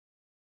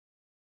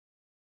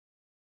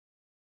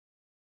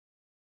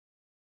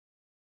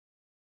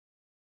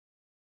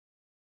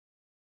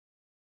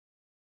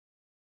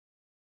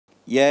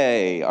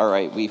Yay! All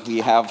right, we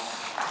have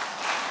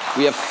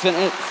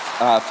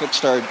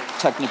fixed our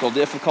technical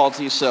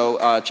difficulties.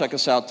 So check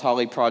us out,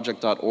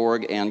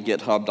 taliproject.org and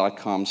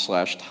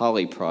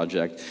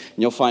github.com/taliproject, and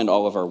you'll find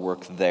all of our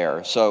work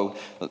there. So,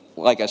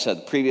 like I said,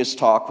 the previous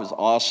talk was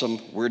awesome.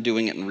 We're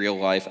doing it in real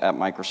life at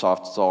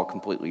Microsoft. It's all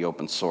completely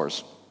open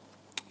source.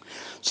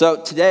 So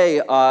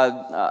today,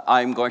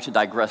 I'm going to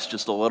digress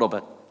just a little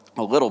bit,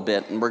 and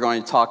we're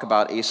going to talk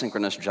about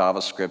asynchronous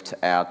JavaScript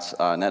at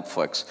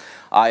Netflix.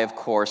 I, of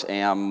course,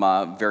 am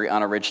very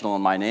unoriginal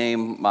in my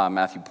name,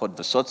 Matthew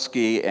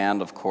Podwysowski,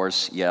 and of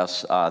course,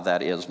 yes,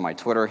 that is my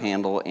Twitter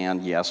handle,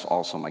 and yes,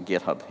 also my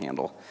GitHub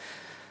handle.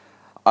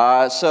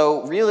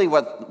 So really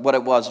what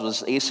it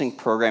was async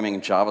programming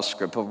in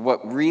JavaScript. But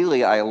what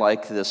really I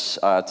like this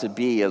to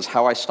be is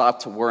how I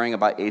stopped worrying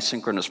about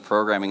asynchronous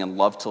programming and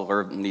love to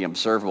learn the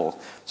observable.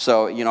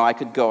 So, you know, I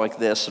could go like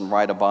this and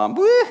write a bomb,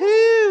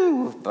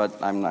 woohoo,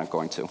 but I'm not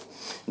going to.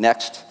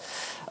 Next.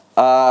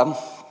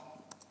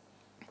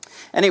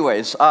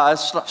 Anyways,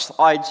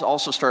 slides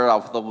also started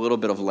out with a little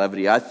bit of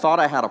levity. I thought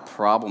I had a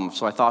problem,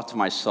 so I thought to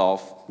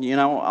myself, you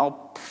know,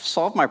 I'll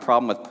solve my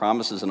problem with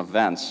promises and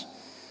events.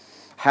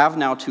 Have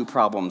now two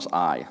problems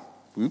I.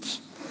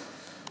 Oops.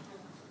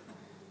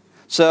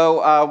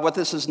 So what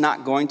this is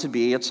not going to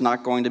be, it's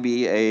not going to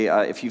be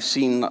a, if you've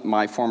seen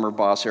my former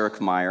boss, Eric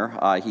Meyer,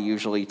 he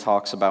usually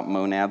talks about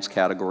monads,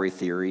 category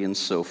theory, and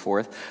so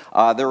forth.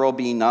 There will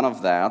be none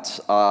of that,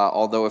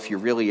 although if you're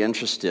really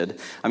interested,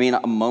 I mean,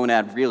 a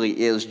monad really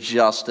is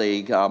just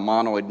a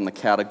monoid in the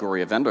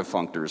category of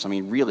endofunctors. I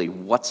mean, really,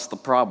 what's the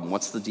problem?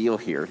 What's the deal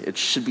here? It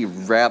should be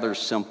rather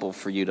simple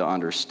for you to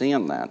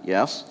understand that,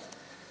 yes?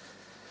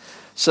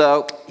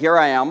 So here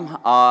I am.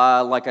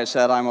 Like I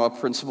said, I'm a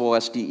principal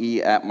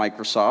SDE at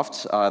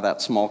Microsoft,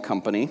 that small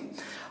company.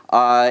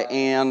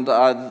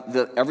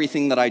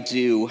 Everything that I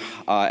do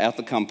at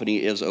the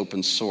company is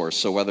open source.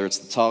 So whether it's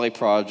the Tali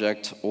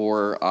project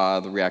or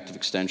the reactive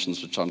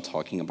extensions, which I'm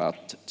talking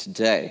about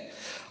today,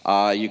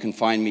 you can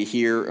find me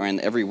here and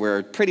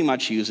everywhere pretty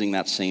much using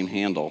that same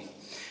handle.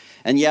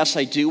 And yes,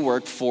 I do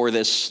work for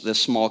this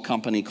small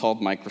company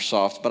called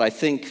Microsoft, but I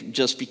think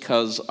just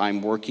because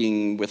I'm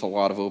working with a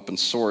lot of open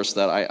source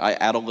that I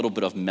add a little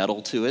bit of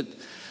metal to it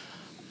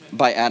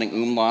by adding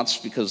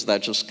umlauts, because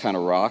that just kind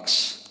of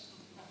rocks.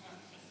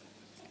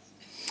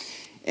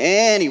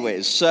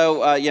 Anyways,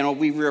 so, you know,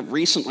 we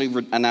recently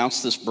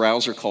announced this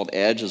browser called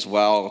Edge as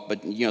well,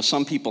 but, you know,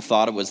 some people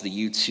thought it was the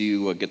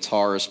U2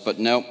 guitarist, but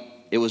no,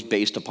 it was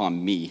based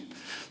upon me.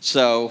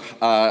 So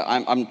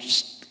I'm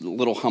just a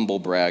little humble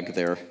brag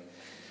there.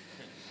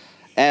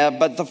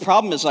 But the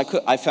problem is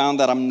I found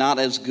that I'm not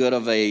as good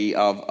of a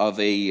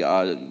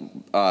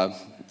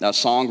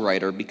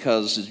songwriter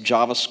because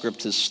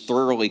JavaScript has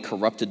thoroughly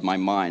corrupted my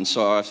mind.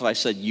 So if I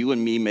said you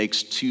and me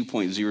makes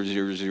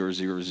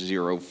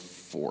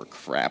 2.00004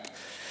 crap.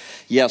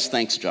 Yes,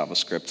 thanks,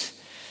 JavaScript.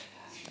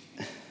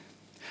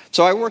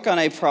 So I work on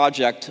a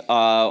project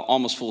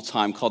almost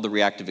full-time called the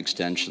Reactive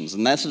Extensions,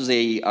 and this is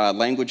a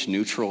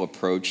language-neutral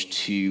approach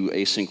to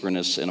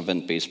asynchronous and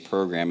event-based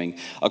programming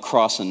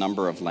across a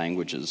number of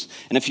languages.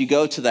 And if you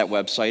go to that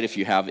website, if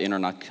you have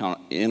internet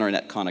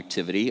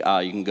connectivity,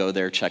 you can go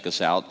there, check us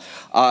out.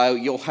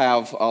 You'll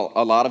have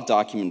a lot of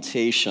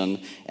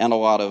documentation and a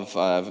lot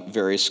of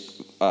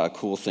various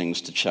cool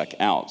things to check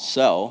out.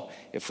 So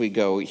if we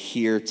go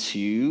here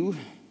to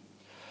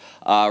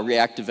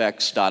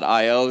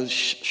reactivex.io,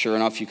 sure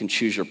enough, you can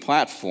choose your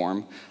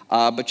platform,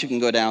 but you can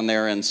go down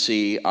there and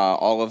see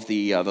all of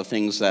the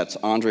things that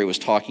Andre was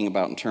talking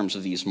about in terms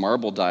of these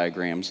marble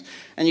diagrams,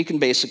 and you can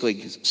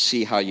basically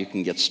see how you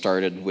can get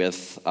started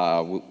with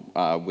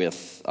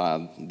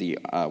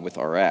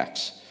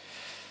Ajax.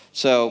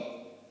 So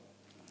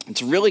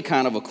it's really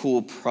kind of a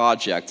cool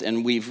project,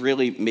 and we've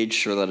really made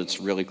sure that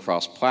it's really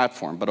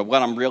cross-platform. But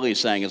what I'm really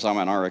saying is I'm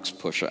an RX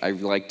pusher. I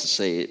like to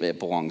say it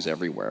belongs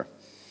everywhere.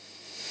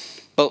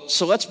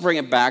 So let's bring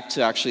it back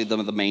to actually the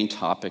main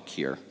topic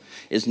here,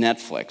 is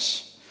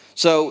Netflix.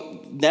 So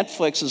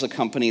Netflix is a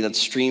company that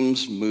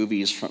streams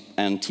movies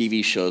and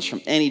TV shows from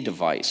any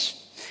device.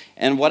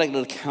 And what it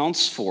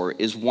accounts for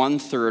is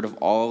 1/3 of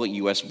all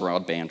US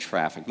broadband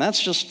traffic. And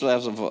that's just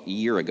as of a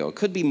year ago. It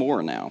could be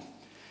more now.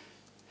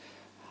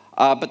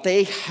 But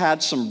they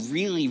had some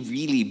really,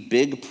 really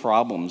big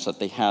problems that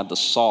they had to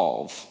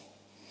solve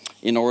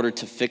in order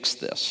to fix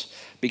this.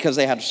 Because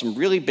they had some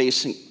really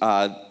basic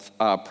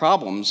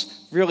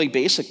really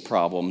basic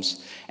problems,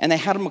 and they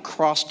had them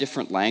across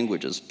different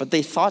languages. But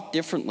they thought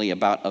differently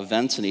about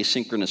events and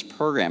asynchronous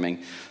programming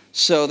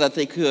so that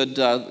they could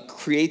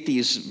create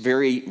these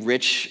very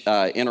rich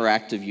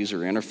interactive user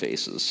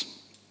interfaces.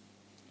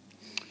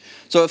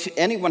 So if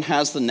anyone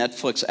has the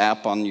Netflix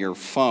app on your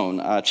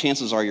phone,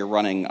 chances are you're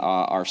running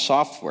our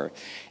software.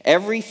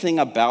 Everything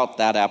about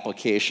that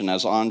application,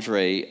 as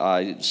Andre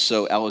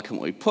so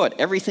eloquently put,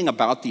 everything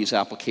about these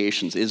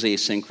applications is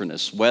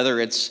asynchronous, whether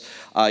it's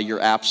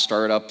your app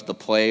startup, the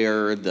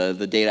player,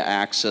 the data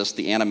access,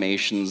 the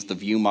animations, the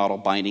view model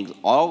bindings,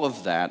 all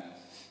of that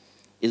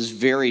is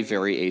very,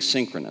 very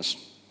asynchronous.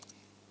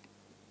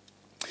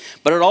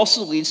 But it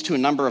also leads to a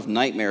number of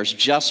nightmares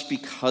just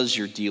because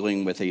you're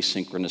dealing with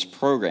asynchronous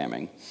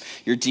programming.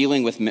 You're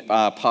dealing with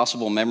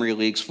possible memory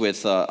leaks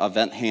with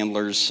event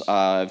handlers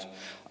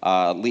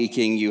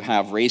leaking. You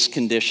have race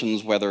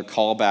conditions, whether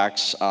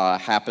callbacks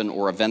happen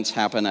or events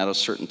happen at a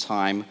certain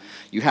time.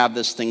 You have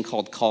this thing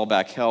called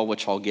callback hell,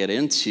 which I'll get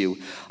into.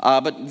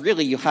 But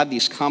really, you have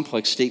these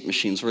complex state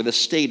machines where the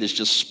state is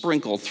just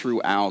sprinkled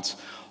throughout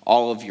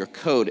all of your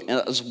code,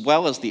 as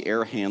well as the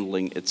error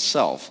handling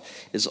itself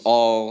is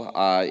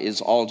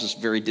all just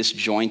very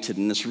disjointed,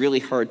 and it's really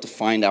hard to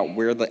find out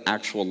where the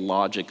actual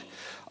logic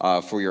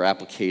for your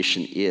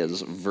application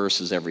is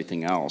versus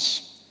everything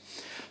else.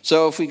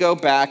 So if we go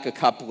back a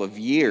couple of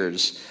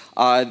years,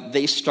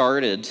 they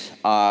started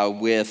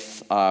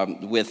with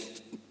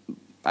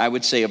I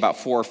would say about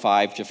 4 or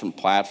 5 different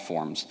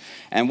platforms.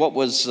 And what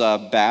was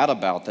bad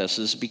about this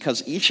is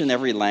because each and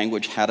every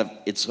language had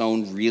its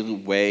own real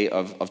way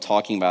of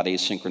talking about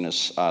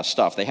asynchronous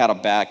stuff. They had a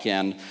back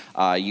end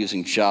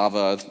using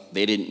Java.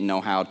 They didn't know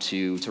how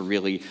to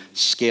really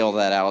scale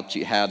that out.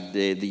 You had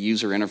the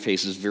user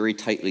interfaces very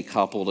tightly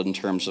coupled in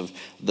terms of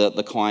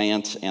the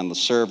client and the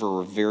server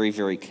were very,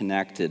 very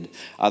connected.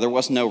 There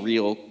was no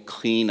real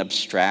clean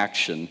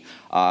abstraction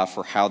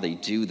for how they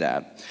do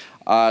that.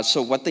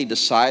 So what they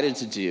decided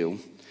to do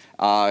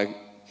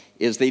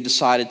is they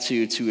decided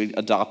to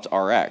adopt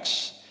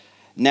RX.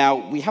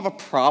 Now we have a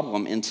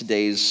problem in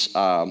today's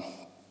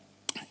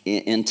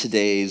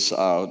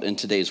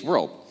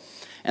world,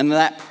 and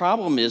that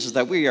problem is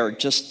that we are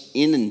just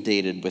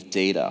inundated with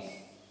data.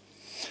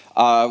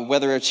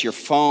 Whether it's your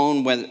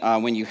phone,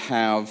 when you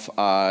have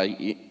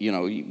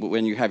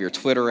when you have your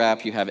Twitter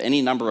app, you have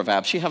any number of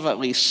apps. You have at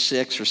least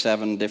 6 or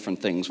 7 different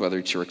things. Whether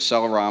it's your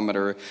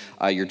accelerometer,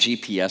 your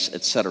GPS,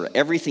 etc.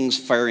 Everything's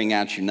firing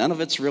at you. None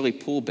of it's really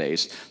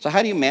pool-based. So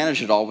how do you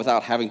manage it all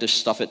without having to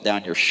stuff it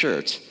down your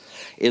shirt?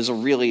 Is a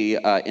really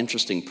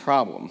interesting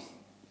problem.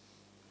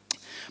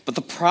 But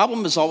the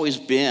problem has always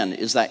been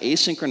is that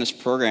asynchronous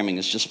programming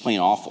is just plain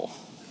awful.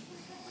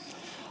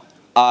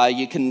 As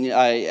you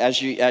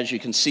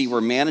can see,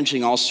 we're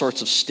managing all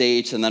sorts of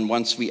states, and then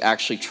once we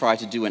actually try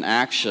to do an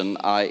action,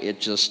 it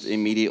just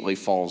immediately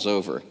falls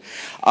over.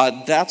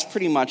 That's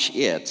pretty much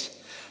it.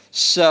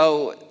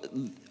 So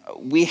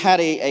we had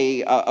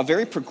a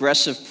very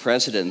progressive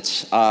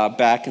president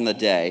back in the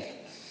day,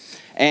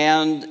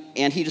 and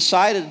he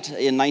decided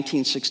in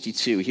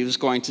 1962, he was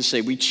going to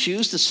say, we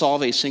choose to solve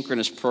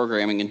asynchronous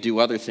programming and do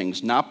other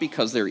things, not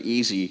because they're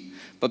easy,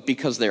 but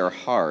because they are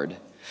hard.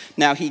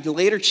 Now, he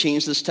later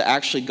changed this to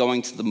actually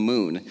going to the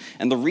moon.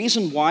 And the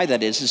reason why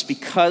that is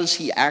because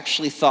he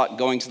actually thought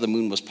going to the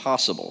moon was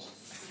possible.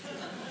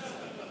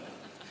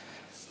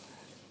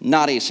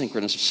 Not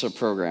asynchronous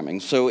programming.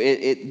 So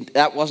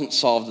that wasn't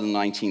solved in the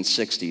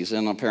 1960s,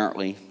 and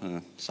apparently,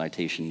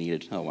 citation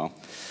needed, oh well.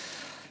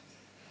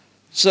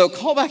 So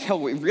callback hell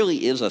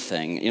really is a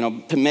thing. You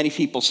know, many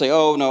people say,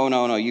 "Oh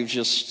no, you've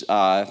just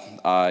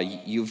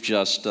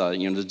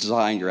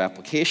designed your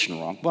application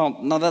wrong." Well,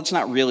 no, that's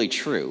not really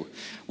true.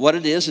 What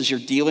it is you're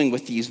dealing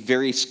with these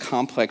very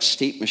complex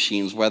state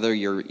machines. Whether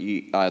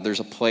there's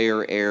a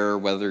player error,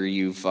 whether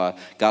you've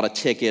got a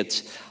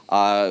ticket,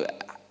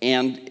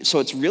 and so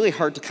it's really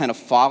hard to kind of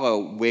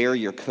follow where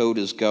your code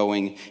is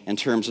going in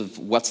terms of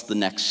what's the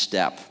next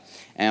step.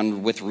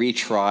 And with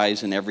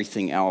retries and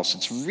everything else,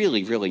 it's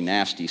really, really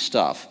nasty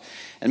stuff.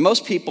 And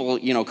most people,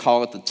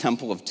 call it the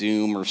Temple of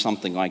Doom or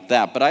something like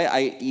that, but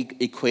I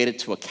equate it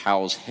to a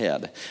cow's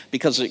head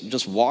because it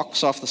just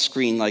walks off the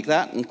screen like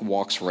that and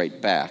walks right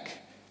back.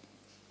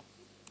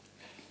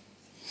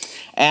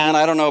 And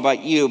I don't know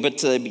about you,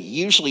 but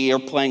usually you're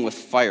playing with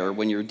fire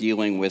when you're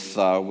dealing with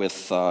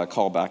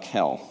callback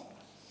hell.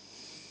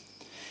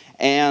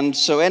 And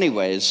so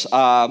anyways,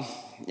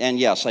 and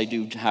yes, I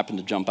do happen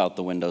to jump out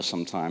the window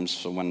sometimes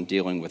so when I'm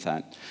dealing with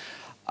that.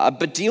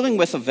 But dealing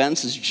with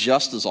events is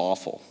just as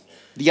awful.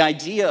 The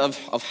idea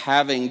of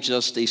having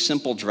just a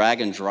simple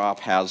drag and drop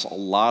has a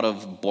lot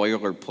of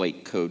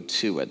boilerplate code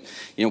to it.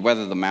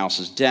 Whether the mouse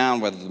is down,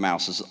 whether the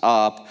mouse is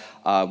up,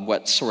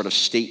 what sort of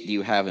state do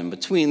you have in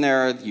between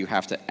there. You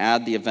have to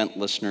add the event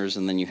listeners,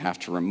 and then you have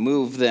to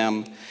remove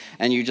them.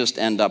 And you just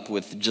end up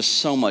with just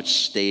so much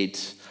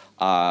state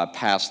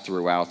passed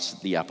throughout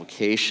the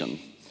application.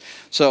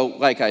 So,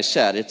 like I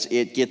said,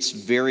 it gets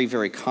very,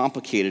 very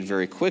complicated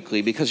very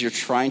quickly because you're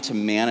trying to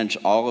manage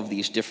all of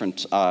these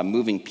different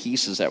moving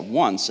pieces at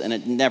once, and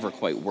it never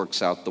quite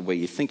works out the way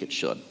you think it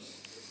should.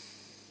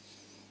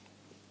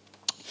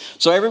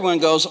 So everyone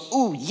goes,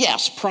 "Ooh,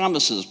 yes,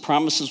 promises.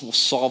 Promises will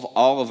solve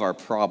all of our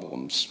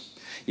problems."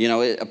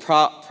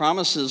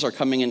 Promises are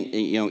coming in,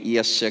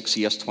 ES6,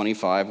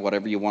 ES25,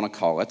 whatever you want to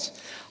call it.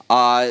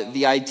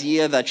 The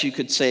idea that you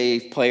could say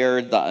player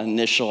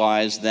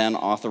initialize, then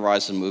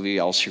authorize the movie,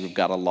 else you've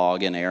got a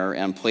login error,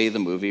 and play the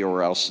movie,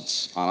 or else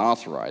it's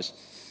unauthorized.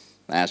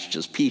 That's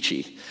just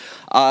peachy.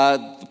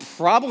 The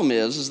problem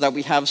is that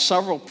we have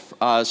several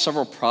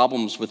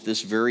problems with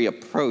this very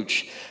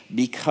approach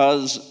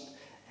because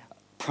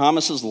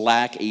promises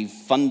lack a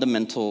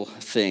fundamental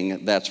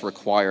thing that's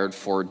required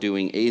for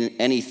doing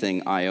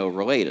anything I/O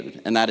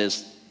related, and that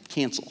is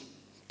Cancel.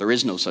 There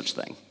is no such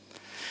thing.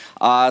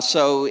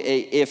 So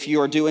if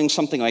you're doing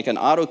something like an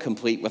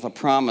autocomplete with a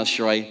promise,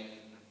 you're like,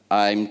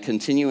 I'm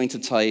continuing to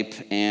type,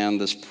 and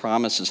this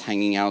promise is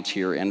hanging out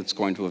here, and it's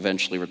going to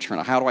eventually return.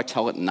 How do I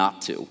tell it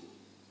not to?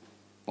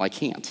 Well, I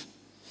can't.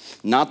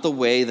 Not the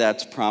way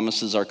that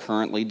promises are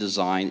currently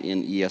designed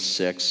in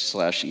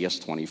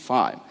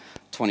ES6/ES25,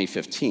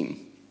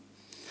 2015.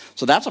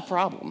 So that's a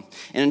problem.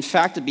 And in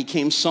fact, it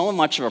became so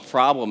much of a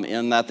problem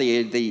in that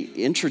they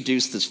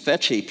introduced this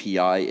fetch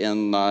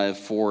API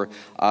for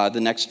the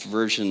next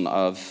version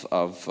of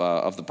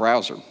the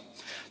browser.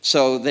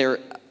 So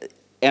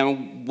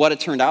and what it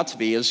turned out to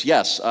be is,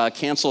 yes,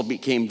 cancel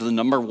became the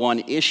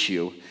 #1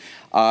 issue.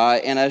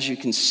 And as you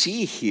can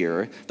see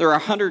here, there are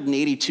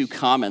 182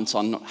 comments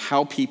on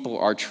how people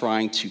are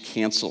trying to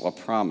cancel a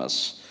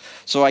promise.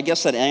 So I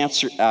guess that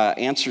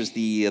answers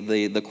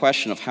the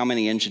question of how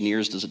many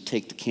engineers does it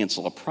take to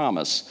cancel a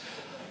promise.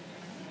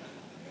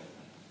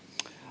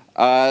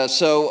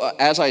 So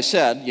as I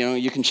said,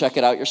 you can check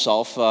it out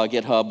yourself.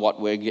 GitHub,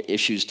 Whatwig,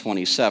 issues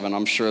 27.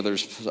 I'm sure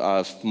there's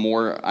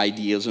more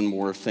ideas and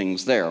more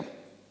things there.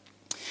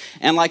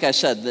 And like I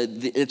said,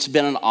 it's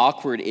been an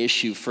awkward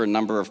issue for a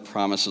number of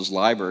promises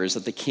libraries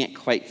that they can't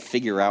quite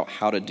figure out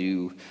how to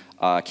do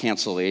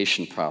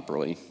cancellation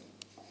properly.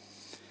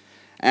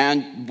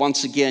 And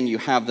once again, you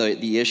have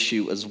the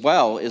issue as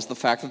well is the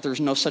fact that there's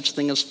no such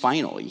thing as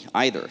finally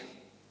either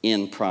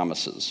in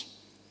promises.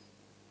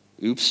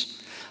 Oops.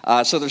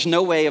 So there's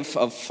no way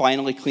of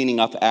finally cleaning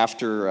up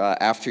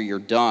after you're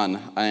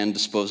done and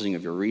disposing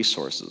of your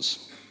resources.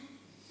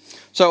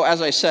 So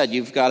as I said,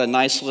 you've got a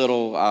nice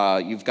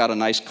you've got a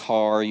nice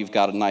car, you've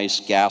got a nice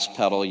gas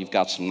pedal, you've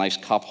got some nice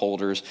cup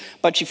holders,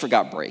 but you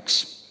forgot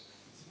brakes.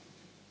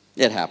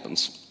 It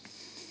happens.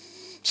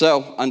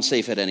 So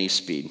unsafe at any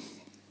speed.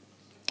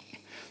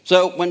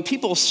 So when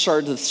people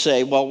started to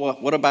say, well,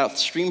 what about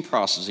stream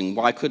processing?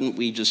 Why couldn't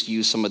we just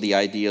use some of the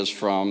ideas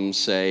from,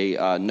 say,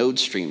 node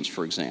streams,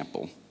 for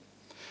example?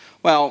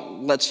 Well,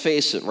 let's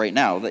face it right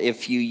now.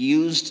 If you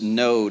used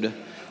Node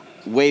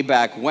way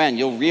back when,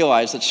 you'll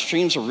realize that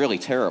streams are really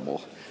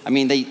terrible. I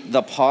mean,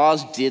 the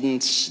pause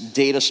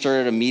data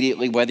started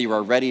immediately, whether you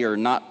were ready or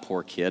not,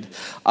 poor kid.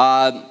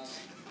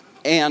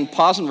 And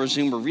pause and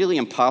resume were really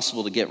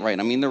impossible to get right.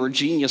 I mean, there were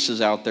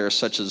geniuses out there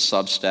such as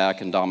Substack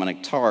and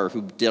Dominic Tarr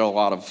who did a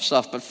lot of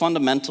stuff, but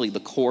fundamentally the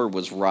core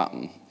was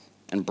rotten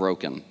and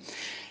broken.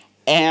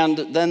 And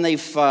then they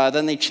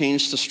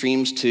changed to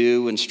Streams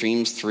 2 and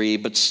Streams 3,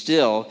 but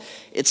still,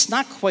 it's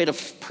not quite a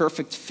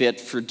perfect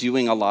fit for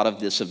doing a lot of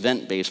this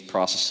event-based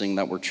processing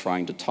that we're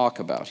trying to talk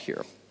about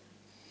here.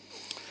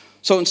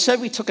 So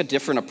instead, we took a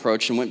different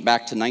approach and went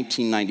back to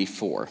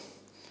 1994.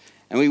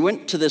 And we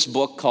went to this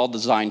book called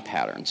Design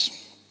Patterns.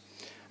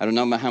 I don't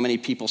know how many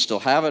people still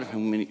have it,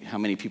 how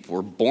many people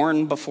were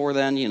born before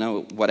then,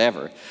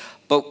 whatever.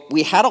 But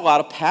we had a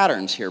lot of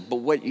patterns here. But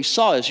what you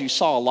saw is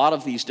a lot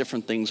of these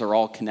different things are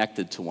all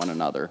connected to one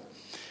another,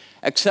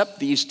 except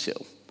these two,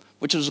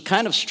 which was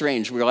kind of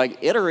strange. We were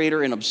like,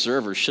 iterator and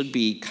observer should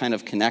be kind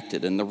of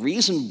connected. And the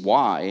reason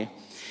why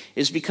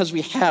is because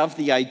we have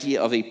the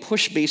idea of a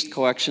push-based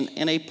collection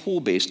and a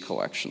pull-based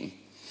collection.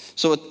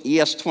 So with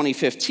ES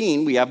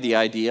 2015, we have the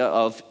idea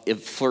of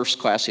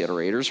first-class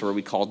iterators, or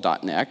we call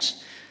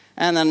 .next,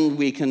 and then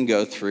we can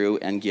go through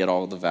and get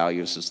all the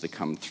values as they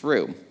come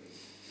through.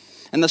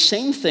 And the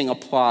same thing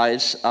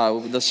applies,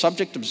 the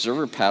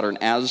subject-observer pattern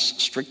as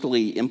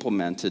strictly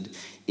implemented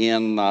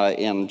in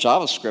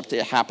JavaScript.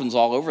 It happens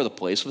all over the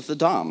place with the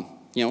DOM.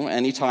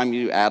 Anytime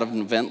you add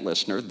an event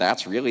listener,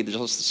 that's really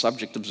just the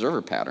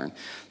subject-observer pattern.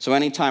 So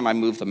anytime I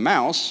move the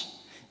mouse,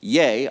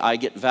 yay, I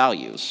get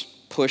values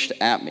pushed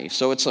at me.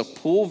 So it's a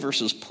pull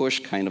versus push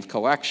kind of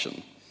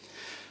collection.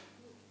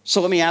 So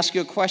let me ask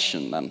you a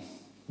question then.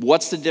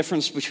 What's the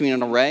difference between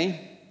an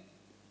array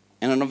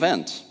and an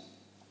event?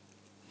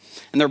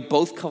 And they're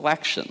both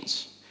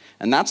collections.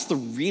 And that's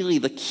really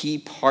the key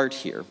part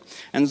here.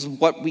 And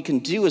what we can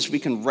do is we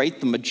can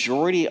write the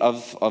majority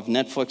of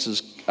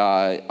Netflix's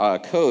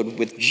code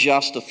with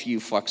just a few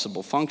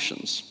flexible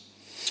functions.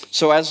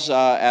 So as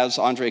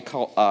Andre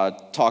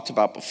talked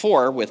about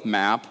before with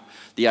map,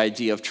 the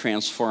idea of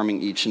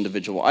transforming each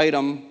individual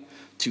item,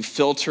 to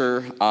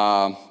filter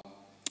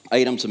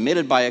items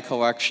emitted by a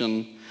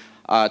collection,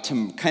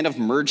 to kind of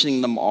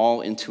merging them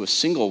all into a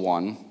single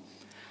one,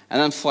 and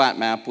then flat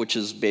map, which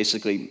is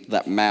basically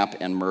that map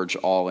and merge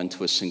all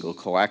into a single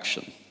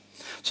collection.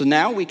 So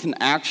now we can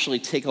actually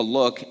take a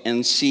look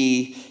and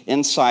see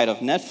inside of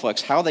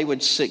Netflix how they would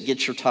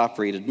get your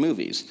top-rated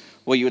movies.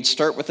 Well, you would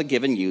start with a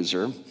given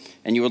user,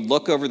 and you would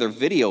look over their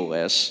video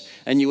list,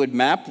 and you would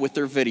map with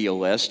their video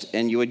list,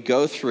 and you would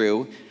go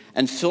through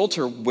and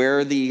filter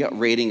where the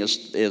rating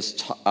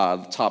is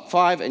top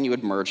 5, and you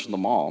would merge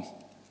them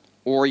all.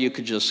 Or you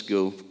could just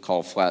go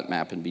call flat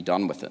map and be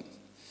done with it.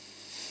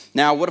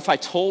 Now, what if I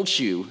told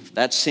you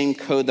that same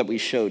code that we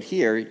showed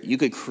here, you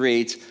could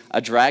create a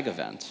drag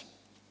event?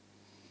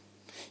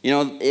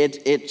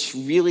 It's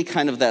really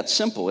kind of that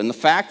simple. And the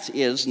fact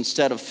is,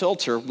 instead of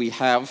filter, we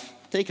have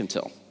take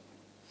until.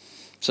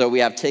 So we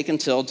have take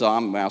until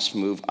DOM mouse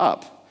move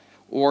up.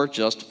 or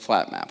just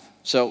flat map.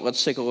 So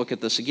let's take a look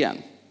at this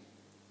again.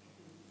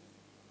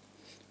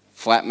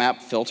 Flat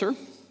map filter,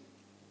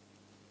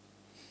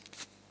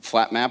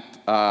 flat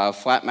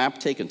map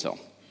take until.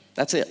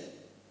 That's it.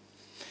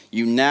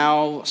 You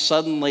now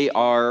suddenly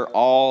are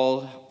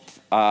all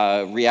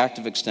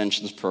reactive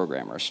extensions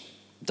programmers.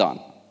 Done.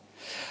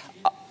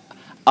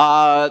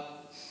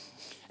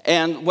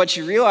 And what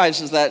you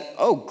realize is that,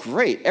 oh,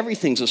 great,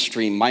 everything's a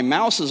stream. My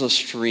mouse is a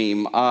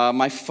stream.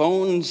 My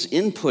phone's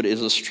input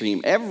is a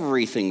stream.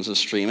 Everything's a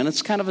stream. And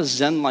it's kind of a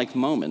Zen-like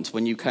moment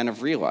when you kind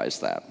of realize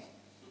that.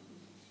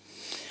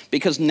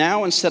 Because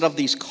now, instead of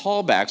these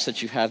callbacks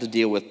that you had to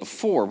deal with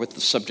before with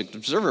the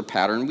subject-observer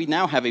pattern, we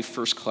now have a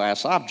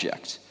first-class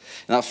object.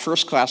 And that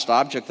first-class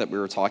object that we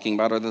were talking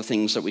about are the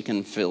things that we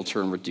can filter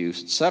and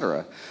reduce,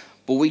 etc.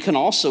 But we can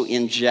also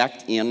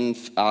inject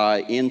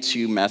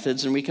into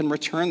methods, and we can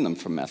return them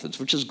from methods,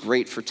 which is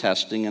great for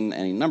testing and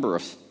any number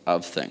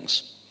of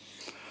things.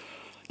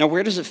 Now,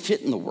 where does it fit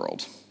in the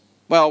world?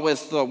 Well,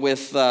 with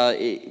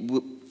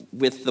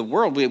the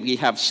world, we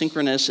have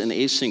synchronous and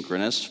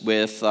asynchronous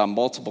with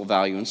multiple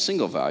value and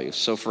single value.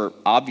 So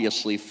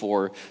obviously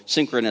for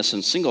synchronous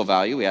and single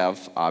value, we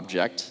have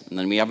object, and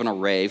then we have an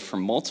array for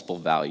multiple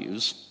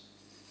values.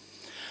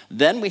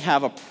 Then we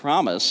have a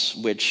promise,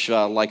 which,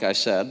 like I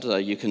said,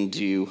 you can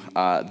do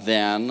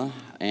then,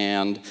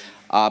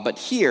 but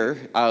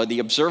here, the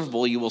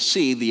observable, you will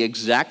see the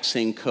exact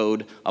same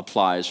code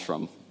applies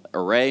from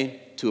array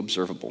to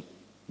observable.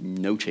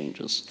 No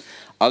changes,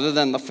 other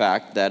than the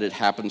fact that it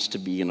happens to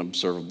be an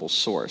observable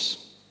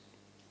source.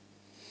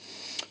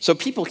 So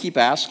people keep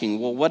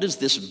asking, well, what is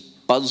this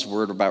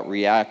buzzword about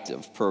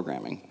reactive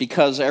programming?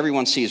 Because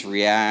everyone sees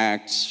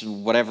React,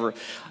 whatever.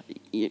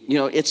 You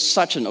know, it's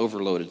such an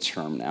overloaded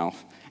term now.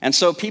 And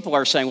so people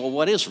are saying, well,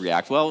 what is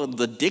React? Well,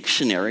 the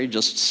dictionary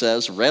just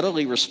says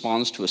readily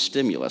responds to a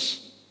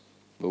stimulus.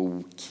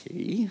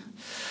 Okay.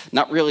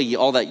 Not really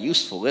all that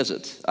useful, is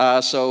it?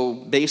 So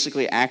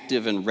basically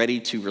active and ready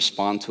to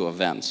respond to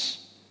events.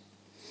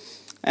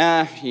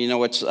 You know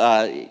what?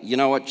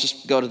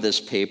 Just go to this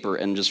paper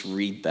and just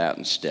read that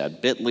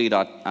instead.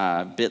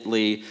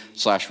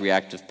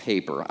 bit.ly/reactive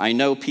paper. I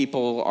know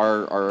people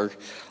are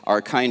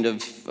kind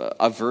of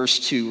averse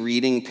to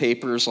reading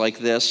papers like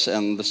this,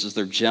 and this is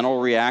their general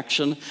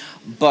reaction.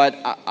 But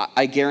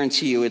I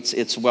guarantee you,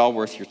 it's well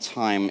worth your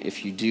time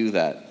if you do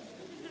that.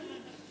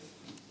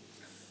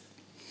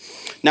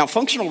 Now,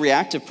 functional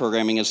reactive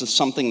programming is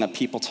something that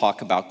people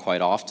talk about quite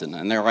often,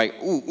 and they're like,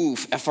 ooh,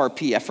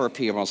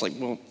 FRP. And I was like,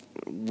 well,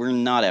 we're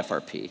not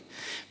FRP.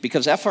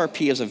 Because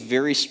FRP is a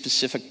very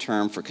specific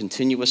term for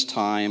continuous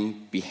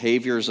time,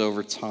 behaviors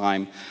over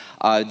time,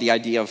 the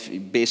idea of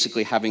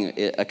basically having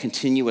a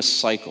continuous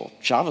cycle.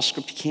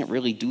 JavaScript, you can't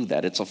really do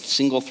that. It's a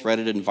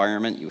single-threaded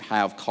environment. You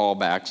have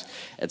callbacks,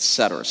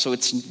 etc. So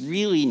it's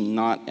really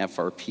not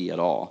FRP at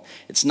all.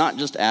 It's not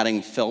just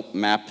adding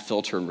map,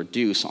 filter, and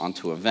reduce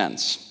onto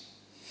events.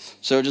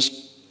 So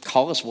just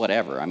call us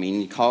whatever. I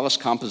mean, call us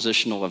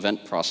compositional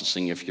event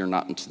processing if you're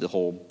not into the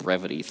whole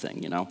brevity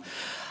thing, you know.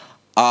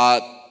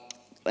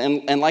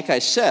 And like I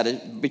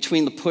said,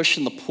 between the push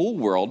and the pull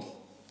world,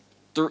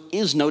 there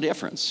is no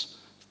difference.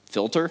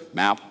 Filter,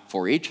 map,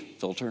 for each,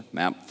 filter,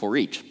 map, for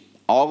each.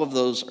 All of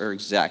those are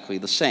exactly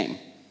the same.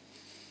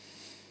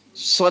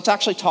 So let's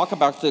actually talk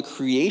about the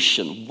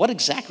creation. What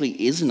exactly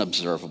is an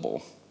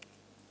observable?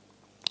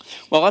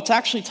 Well, let's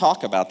actually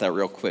talk about that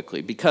real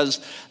quickly, because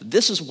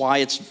this is why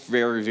it's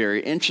very, very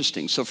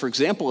interesting. So for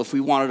example, if we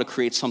wanted to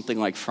create something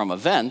like from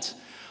event,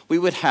 we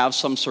would have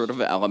some sort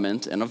of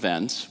element in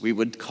event. We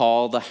would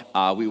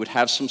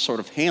have some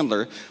sort of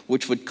handler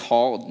which would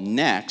call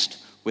next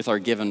with our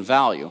given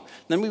value.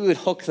 Then we would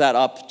hook that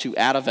up to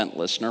add event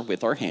listener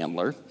with our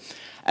handler.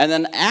 And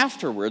then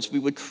afterwards, we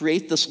would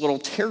create this little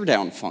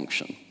teardown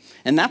function.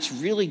 And that's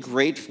really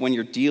great when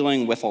you're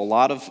dealing with a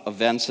lot of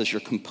events as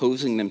you're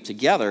composing them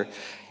together.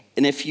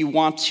 And if you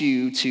want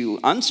to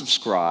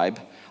unsubscribe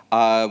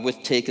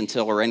with take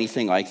until or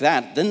anything like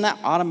that, then that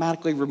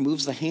automatically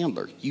removes the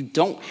handler. You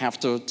don't have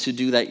to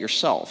do that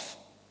yourself.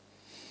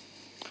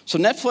 So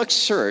Netflix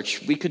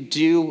search, we could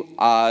do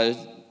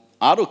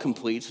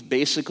autocomplete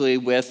basically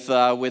with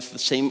the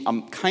same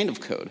kind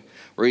of code,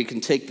 where you can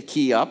take the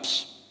key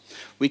ups,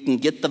 we can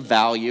get the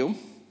value,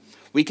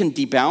 we can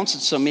debounce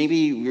it, so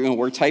maybe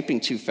we're typing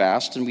too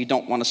fast and we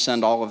don't want to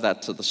send all of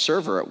that to the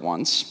server at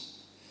once.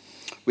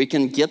 We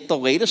can get the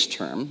latest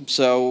term.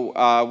 So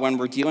when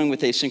we're dealing with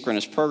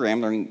asynchronous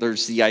program,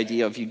 there's the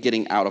idea of you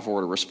getting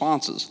out-of-order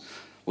responses.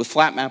 With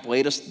flat map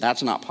latest,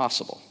 that's not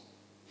possible.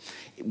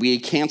 We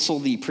cancel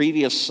the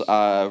previous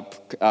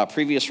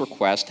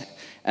request,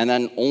 and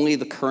then only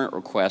the current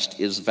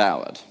request is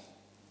valid.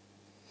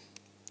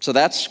 So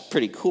that's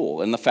pretty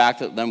cool, and the fact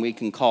that then we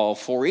can call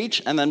for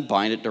each and then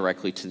bind it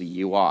directly to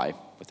the UI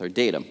with our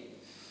data.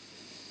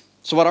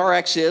 So what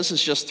Rx is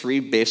just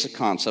three basic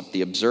concepts: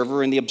 the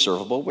observer and the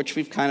observable, which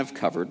we've kind of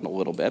covered a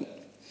little bit.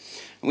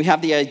 And we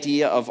have the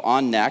idea of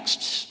on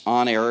next,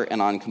 on error, and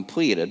on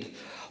completed,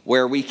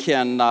 where we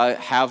can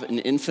have an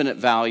infinite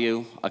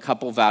value, a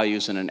couple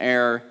values, and an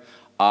error,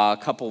 a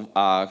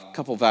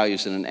couple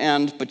values and an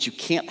end, but you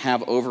can't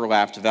have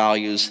overlapped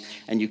values,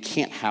 and you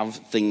can't have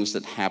things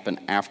that happen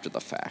after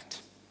the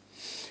fact.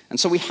 And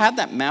so we had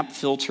that map,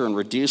 filter, and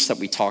reduce that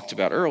we talked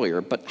about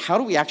earlier, but how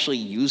do we actually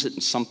use it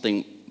in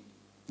something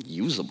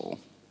usable,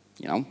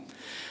 you know?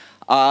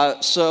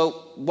 So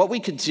what we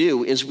could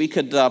do is we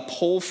could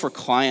poll for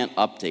client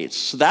updates.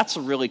 So that's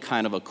a really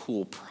kind of a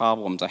cool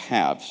problem to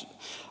have,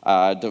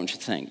 don't you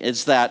think?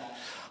 Is that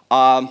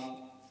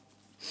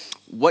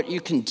what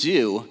you can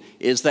do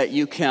is that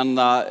you can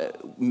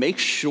make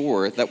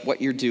sure that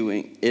what you're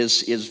doing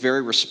is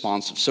very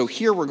responsive. So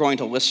here we're going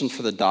to listen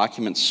for the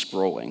document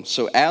scrolling.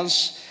 So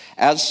as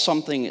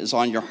something is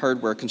on your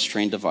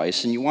hardware-constrained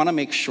device, and you want to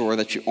make sure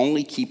that you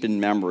only keep in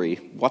memory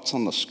what's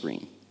on the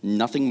screen,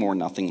 nothing more,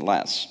 nothing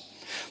less.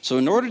 So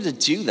in order to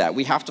do that,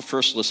 we have to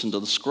first listen to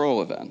the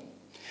scroll event.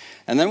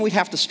 And then we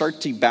have to start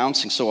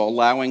debouncing, so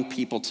allowing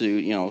people to,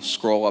 you know,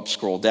 scroll up,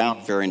 scroll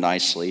down very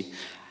nicely.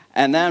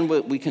 And then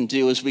what we can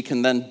do is we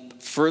can then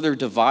further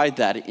divide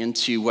that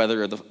into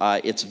whether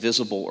it's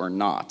visible or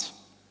not.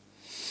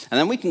 And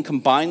then we can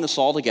combine this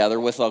all together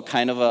with a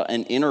kind of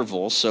an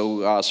interval,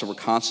 so we're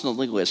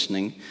constantly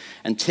listening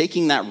and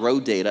taking that row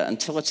data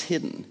until it's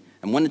hidden.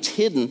 And when it's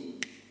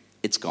hidden,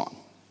 it's gone.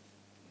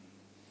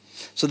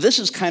 So this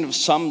is kind of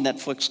some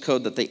Netflix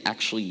code that they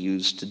actually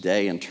use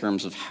today in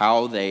terms of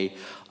how they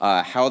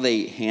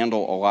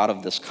handle a lot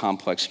of this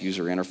complex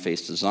user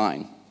interface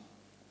design.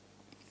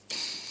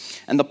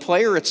 And the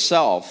player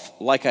itself,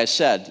 like I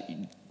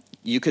said,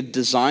 you could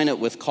design it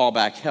with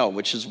callback hell,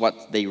 which is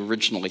what they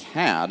originally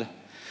had,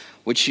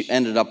 which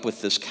ended up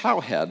with this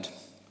cowhead.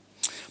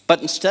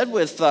 But instead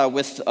with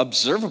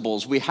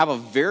observables, we have a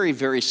very,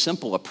 very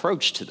simple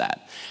approach to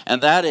that.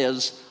 And that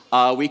is,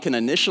 we can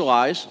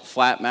initialize,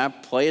 flat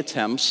map, play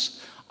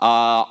attempts,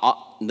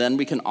 then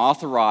we can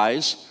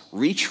authorize,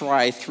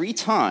 retry 3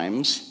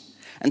 times,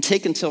 and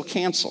take until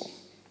cancel.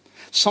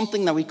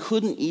 Something that we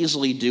couldn't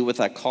easily do with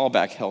that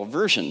callback hell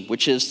version,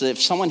 which is that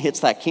if someone hits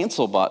that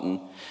cancel button,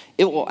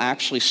 it will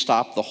actually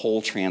stop the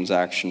whole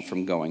transaction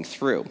from going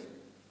through.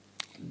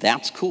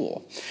 That's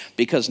cool,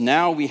 because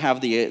now we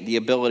have the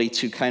ability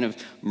to kind of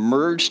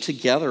merge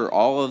together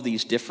all of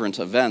these different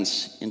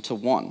events into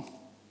one.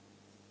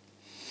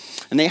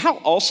 And they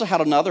also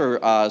had another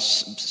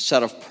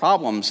set of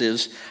problems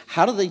is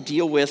how do they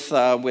deal with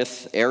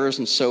errors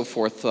and so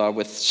forth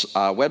with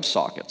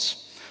WebSockets?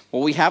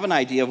 Well, we have an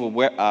idea of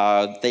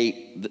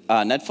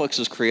Netflix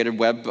has created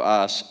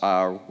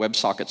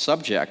WebSocket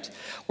subject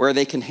where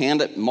they can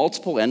hand it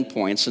multiple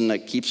endpoints and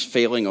it keeps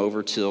failing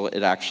over till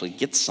it actually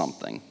gets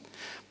something.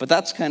 But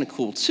that's kind of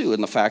cool too,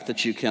 in the fact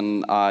that you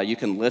can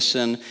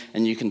listen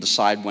and you can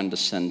decide when to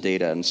send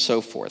data and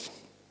so forth.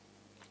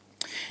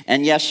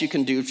 And yes, you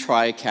can do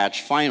try,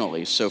 catch,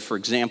 finally. So for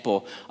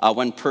example,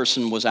 one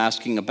person was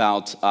asking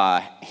about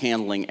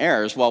handling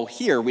errors. Well,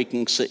 here we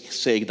can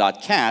say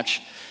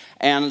 .catch.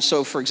 And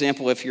so for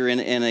example, if you're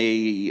in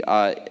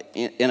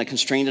a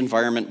constrained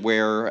environment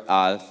where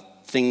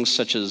things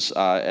such as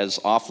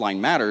offline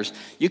matters,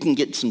 you can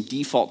get some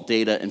default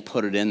data and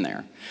put it in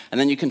there. And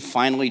then you can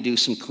finally do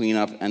some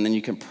cleanup, and then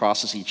you can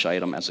process each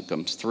item as it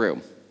comes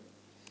through.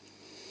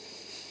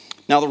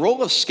 Now, the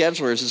role of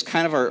schedulers is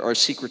kind of our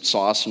secret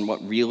sauce and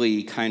what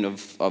really kind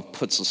of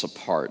puts us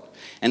apart.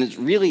 And it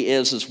really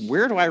is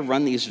where do I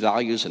run these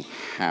values and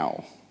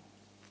how?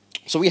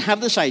 So we have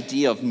this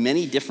idea of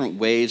many different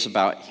ways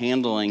about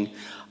handling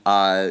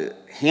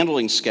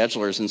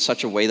schedulers in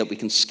such a way that we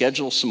can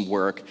schedule some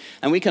work,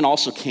 and we can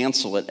also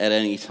cancel it at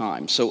any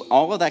time. So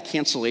all of that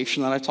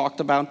cancellation that I talked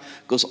about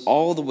goes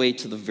all the way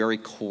to the very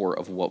core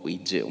of what we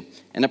do.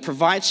 And it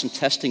provides some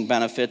testing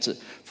benefits.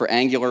 For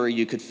Angular,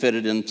 you could fit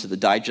it into the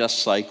digest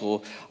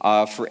cycle.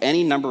 For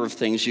any number of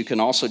things, you can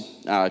also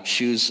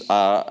choose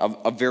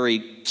a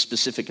very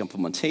specific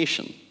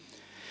implementation.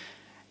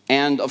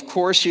 And of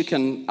course, you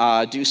can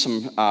do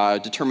some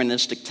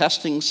deterministic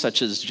testing,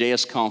 such as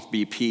JSConf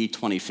BP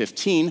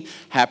 2015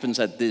 happens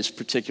at these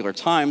particular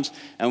times,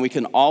 and we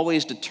can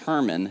always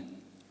determine,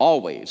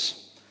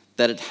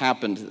 that it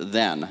happened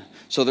then.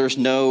 So there's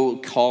no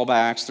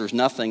callbacks, there's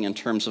nothing in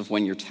terms of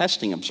when you're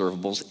testing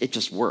observables, it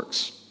just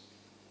works.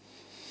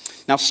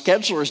 Now,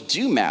 schedulers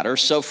do matter.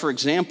 So for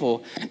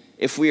example,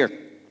 if we're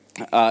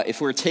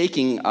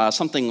taking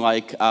something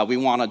like we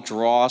want to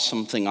draw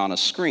something on a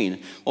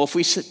screen, well, if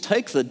we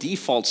take the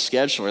default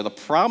scheduler, the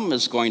problem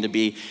is going to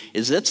be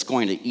it's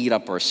going to eat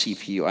up our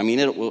CPU. I mean,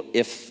 it will,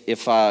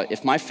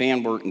 if my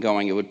fan weren't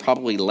going, it would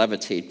probably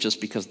levitate just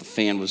because the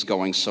fan was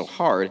going so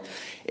hard,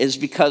 is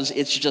because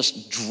it's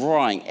just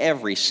drawing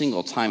every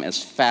single time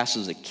as fast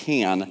as it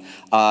can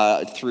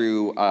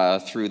through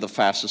the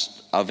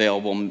fastest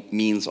available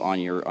means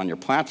on your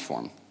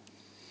platform.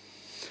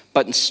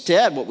 But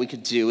instead, what we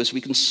could do is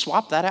we can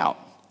swap that out.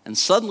 And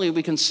suddenly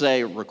we can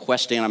say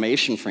request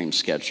animation frame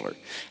scheduler.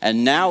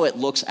 And now it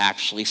looks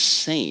actually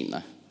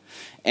sane.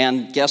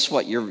 And guess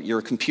what?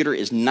 Your computer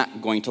is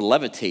not going to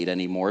levitate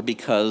anymore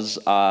because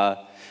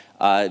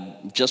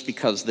just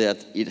because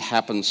that it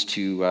happens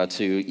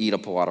to eat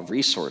up a lot of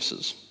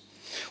resources.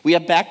 We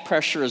have back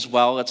pressure as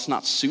well. It's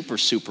not super,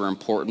 super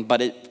important,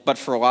 but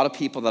for a lot of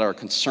people that are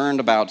concerned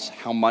about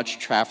how much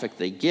traffic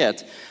they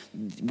get,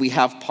 we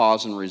have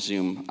pause and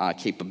resume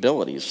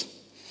capabilities.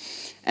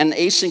 And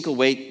async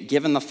await,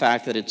 given the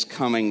fact that it's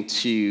coming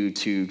to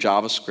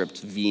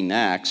JavaScript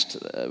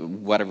vNext,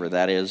 whatever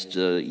that is,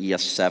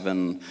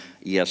 ES7,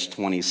 ES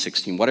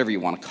 2016, whatever you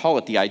want to call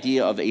it, the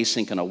idea of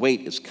async and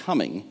await is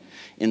coming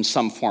in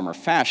some form or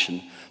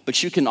fashion,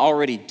 but you can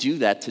already do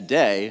that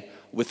today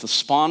with the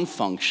spawn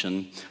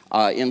function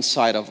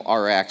inside of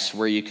Rx,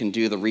 where you can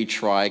do the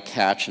retry,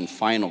 catch, and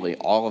finally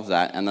all of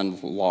that, and then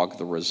log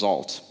the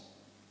result.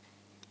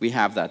 We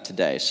have that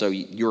today, so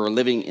you're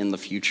living in the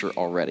future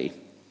already.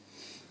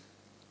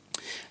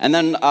 And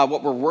then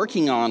what we're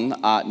working on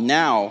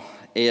now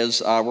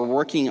is we're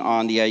working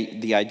on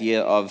the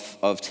idea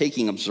of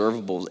taking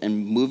observables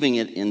and moving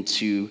it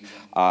into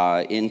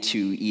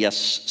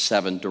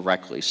ES7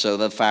 directly. So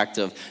the fact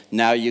of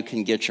now you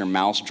can get your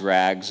mouse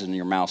drags and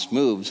your mouse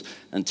moves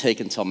and take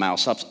until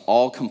mouse ups,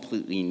 all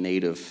completely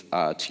native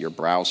to your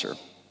browser.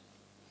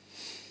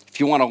 If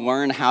you want to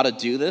learn how to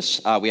do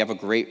this, we have a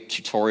great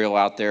tutorial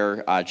out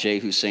there,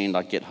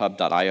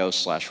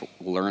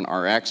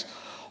 jhussein.github.io/learnrx.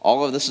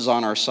 All of this is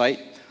on our site.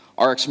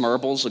 RX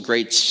Marbles, a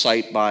great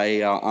site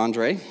by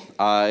Andre,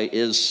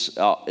 is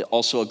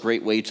also a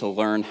great way to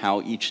learn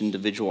how each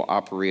individual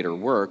operator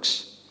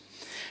works.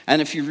 And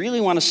if you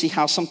really want to see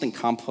how something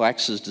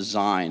complex is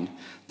designed,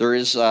 there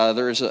is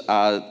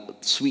a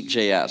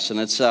Sweet.js, and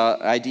it's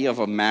an idea of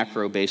a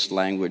macro-based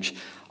language,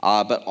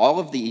 but all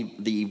of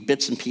the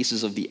bits and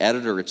pieces of the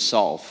editor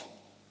itself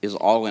is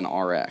all in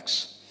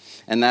Rx.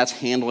 And that's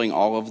handling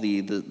all of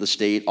the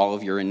state, all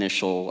of your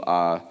initial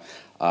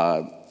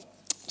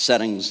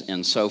settings,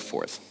 and so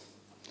forth.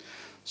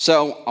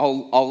 So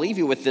I'll leave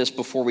you with this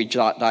before we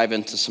dive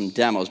into some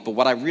demos, but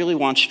what I really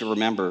want you to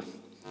remember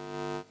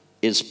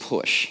is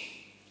push.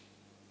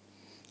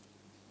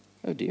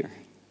 Oh dear,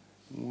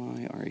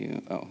 why are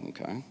you, oh,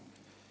 okay.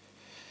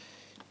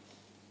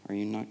 Are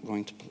you not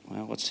going to,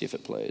 well, let's see if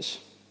it plays.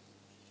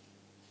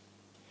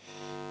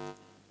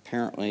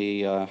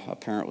 Apparently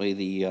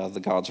the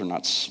gods are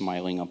not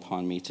smiling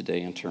upon me today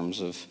in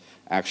terms of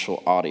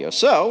actual audio.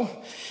 So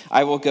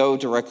I will go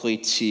directly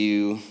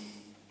to,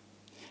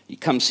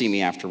 come see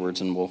me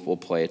afterwards and we'll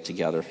play it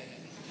together.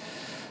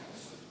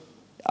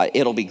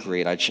 It'll be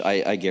great,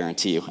 I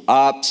guarantee you.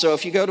 So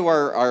if you go to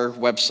our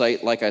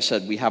website, like I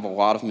said, we have a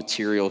lot of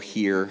material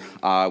here.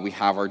 We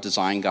have our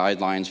design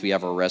guidelines, we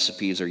have our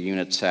recipes, our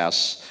unit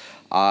tests.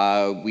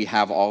 We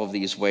have all of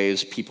these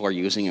ways people are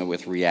using it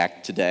with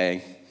React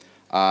today.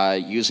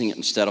 Using it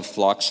instead of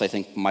Flux, I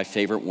think my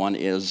favorite one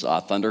is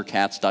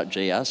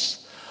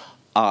thundercats.js.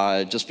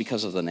 Just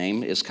because of the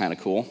name is kind of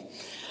cool.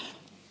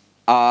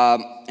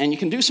 And you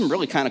can do some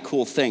really kind of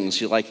cool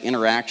things. You like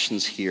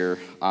interactions here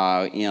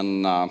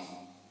in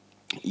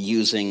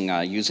using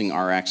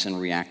Rx and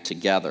React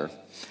together.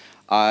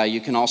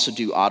 You can also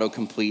do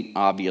autocomplete,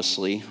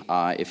 obviously,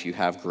 if you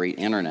have great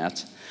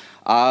internet.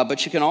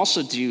 But you can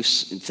also do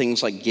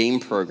things like game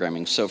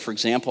programming. So, for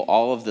example,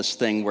 all of this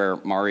thing where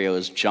Mario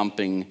is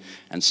jumping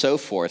and so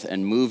forth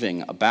and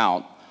moving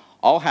about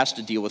all has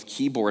to deal with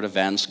keyboard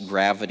events,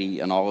 gravity,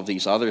 and all of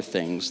these other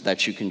things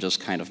that you can just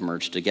kind of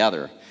merge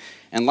together.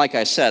 And like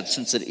I said,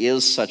 since it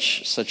is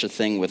such a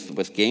thing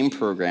with game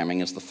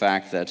programming, is the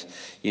fact that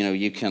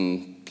you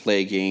can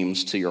play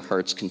games to your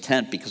heart's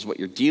content, because what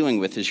you're dealing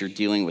with is you're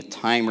dealing with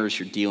timers,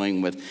 you're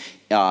dealing with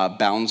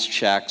bounds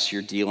checks,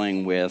 you're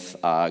dealing with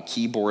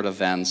keyboard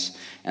events,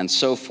 and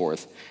so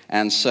forth.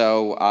 And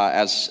so,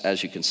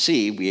 as you can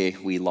see,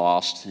 we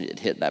lost, it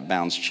hit that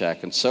bounds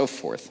check, and so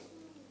forth.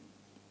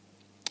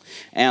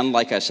 And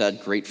like I said,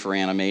 great for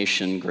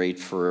animation, great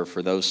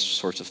for those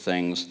sorts of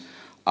things.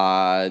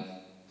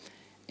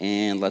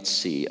 And let's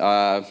see,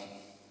 there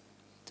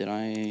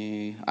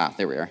we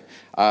are.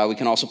 We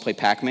can also play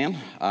Pac-Man,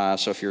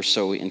 so if you're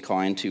so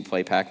inclined to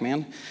play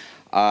Pac-Man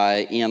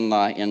in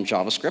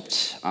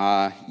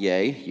JavaScript,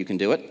 yay, you can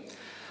do it.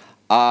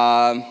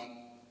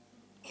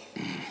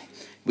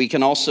 We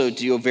can also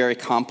do a very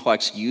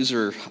complex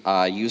user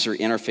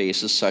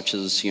interfaces, such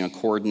as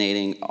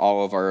coordinating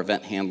all of our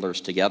event handlers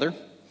together.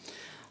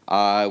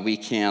 We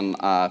can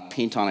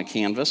paint on a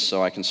canvas,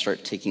 so I can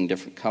start taking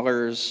different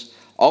colors.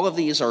 All of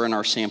these are in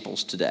our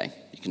samples today.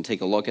 You can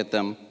take a look at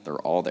them, they're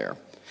all there.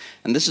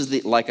 And this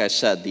is, like I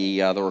said,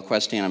 the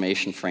request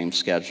animation frame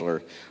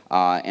scheduler.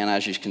 And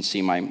as you can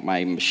see, my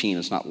machine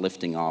is not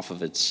lifting off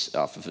of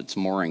its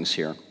moorings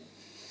here.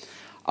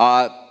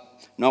 Now,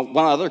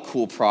 one other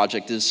cool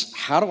project is,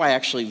 how do I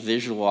actually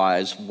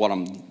visualize what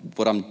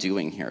I'm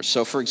doing here?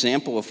 So, for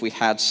example, if we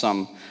had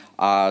some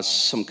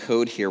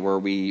code here where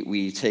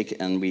we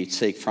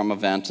take from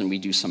event and we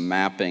do some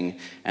mapping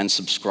and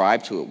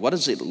subscribe to it, what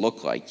does it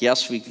look like?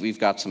 Yes, we've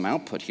got some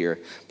output here,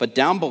 but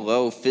down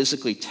below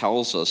physically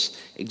tells us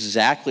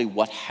exactly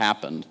what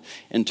happened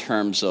in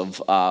terms of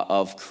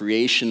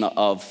creation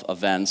of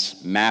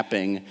events,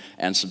 mapping,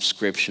 and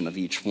subscription of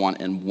each one,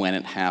 and when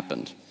it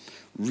happened.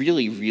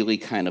 Really, really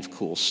kind of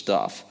cool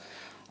stuff.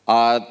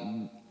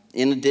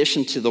 In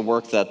addition to the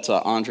work that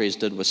Andres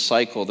did with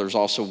Cycle, there's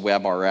also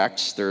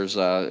WebRx. There's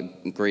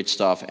great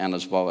stuff, and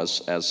as well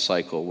as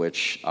Cycle,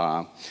 which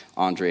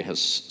Andre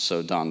has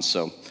so done.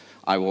 So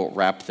I will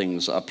wrap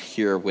things up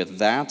here with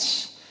that.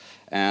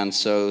 And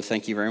so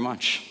thank you very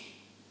much.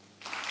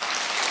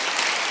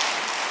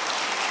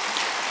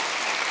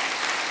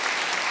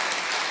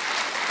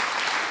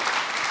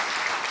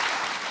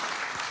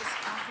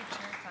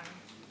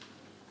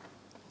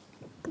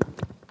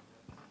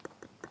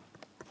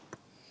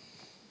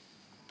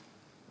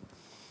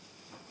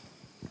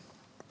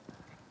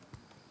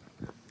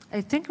 I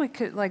think we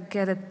could like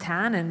get a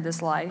tan in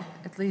this light.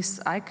 At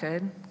least I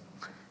could.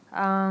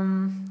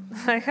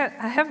 I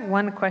have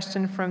one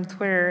question from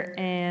Twitter,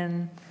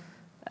 and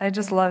I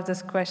just love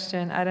this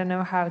question. I don't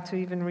know how to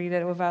even read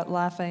it without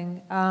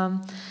laughing.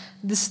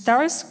 The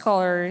star's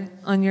color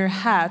on your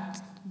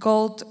hat,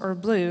 gold or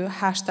blue,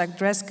 hashtag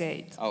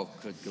Dressgate. Oh,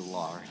 good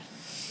Lord.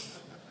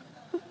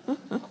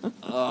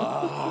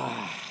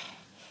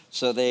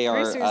 So they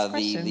are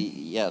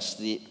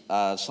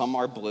some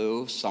are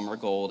blue, some are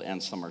gold,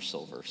 and some are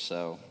silver.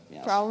 So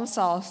yes. Problem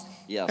solved.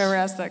 Yes. Whoever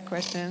asked that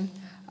question.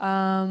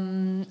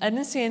 I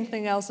didn't see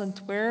anything else on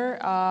Twitter.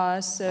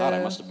 So God,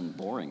 I must have been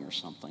boring or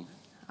something.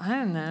 I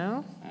don't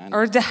know.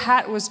 Or the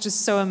hat was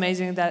just so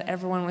amazing that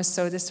everyone was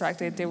so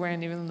distracted they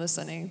weren't even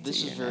listening.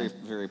 This is very,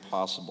 very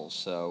possible.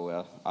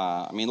 So,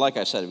 I mean, like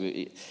I said,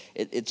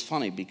 it's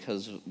funny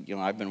because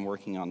I've been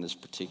working on this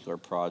particular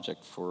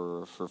project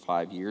for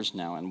 5 years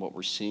now, and what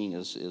we're seeing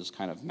is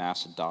kind of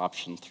mass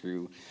adoption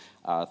through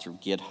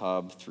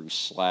GitHub, through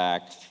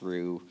Slack,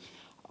 through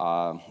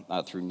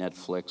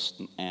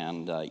Netflix,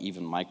 and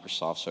even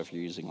Microsoft. So if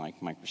you're using like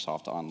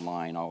Microsoft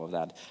Online, all of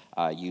that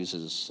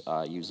uses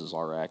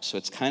RX. So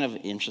it's kind of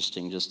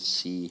interesting just to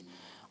see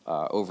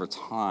over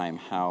time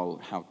how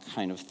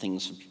kind of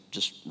things have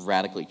just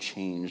radically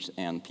changed,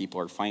 and people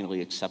are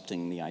finally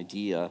accepting the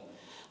idea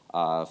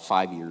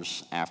 5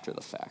 years after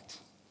the fact.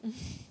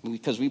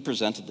 Because we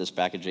presented this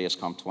back at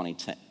JSConf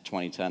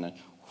 2010, and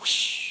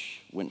whoosh,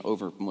 went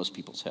over most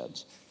people's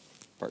heads.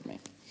 Pardon me.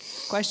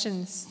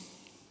 Questions?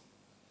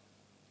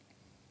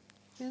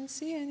 Didn't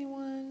see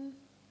anyone.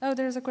 Oh,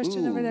 there's a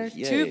question over there.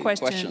 Yay, 2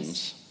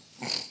 questions.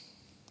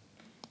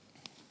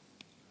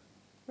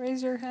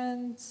 Raise your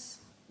hands.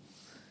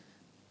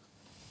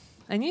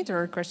 I knew there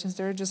were questions.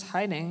 They were just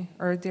hiding,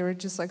 or they were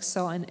just like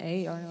so an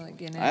A, or like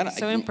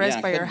so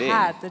impressed by your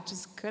hat that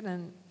just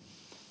couldn't.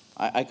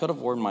 I could have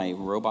worn my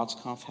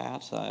RobotsConf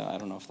hat. I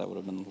don't know if that would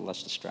have been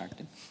less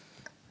distracting.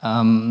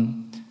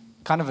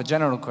 Kind of a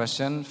general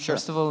question. Sure.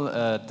 First of all,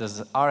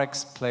 does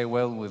RX play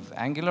well with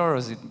Angular, or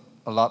is it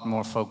a lot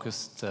more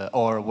focused,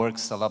 or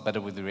works a lot better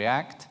with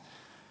React?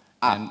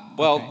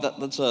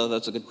 That's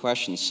a good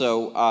question.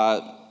 So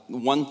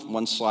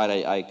one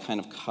slide I kind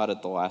of cut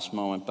at the last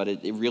moment, but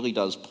it really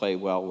does play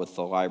well with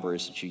the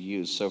libraries that you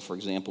use. So for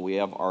example, we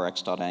have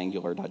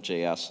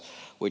rx.angular.js,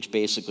 which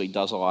basically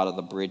does a lot of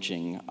the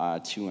bridging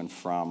to and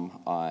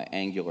from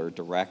Angular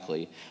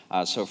directly.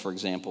 So for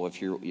example,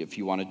 if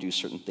you want to do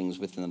certain things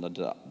within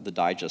the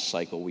digest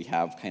cycle, we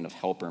have kind of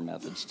helper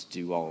methods to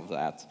do all of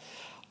that.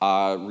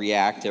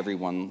 React,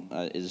 everyone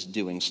is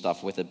doing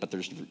stuff with it, but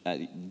there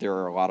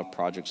are a lot of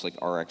projects like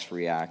RX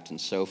React and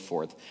so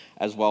forth,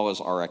 as well as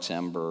RX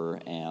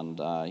Ember and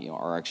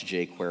RX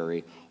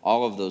jQuery,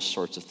 all of those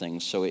sorts of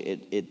things. So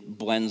it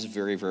blends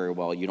very, very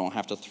well. You don't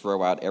have to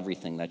throw out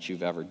everything that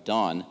you've ever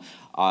done.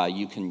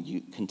 You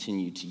can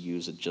continue to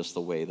use it just the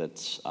way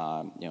that's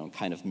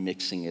kind of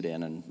mixing it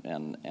in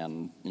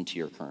and into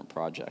your current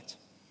project.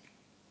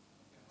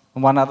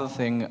 One other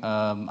thing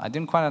I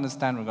didn't quite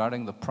understand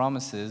regarding the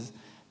promises.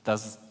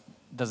 Does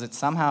it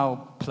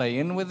somehow play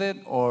in with it,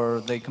 or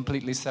are they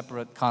completely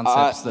separate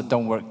concepts that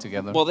don't work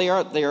together? Well, they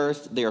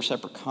are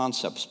separate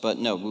concepts, but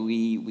no,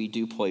 we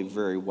do play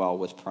very well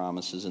with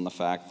promises in the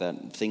fact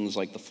that things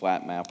like the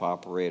flat map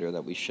operator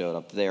that we showed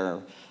up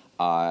there,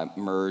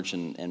 merge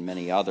and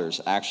many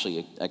others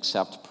actually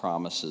accept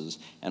promises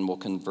and will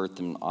convert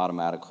them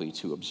automatically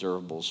to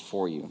observables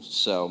for you.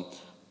 So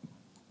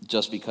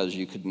just because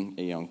you could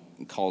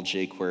call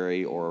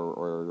jQuery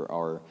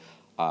or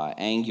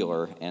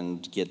Angular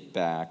and get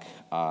back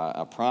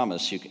a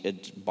promise,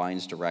 it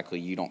binds directly.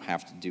 You don't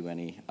have to do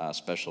any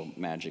special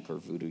magic or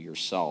voodoo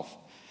yourself.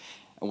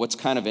 And what's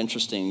kind of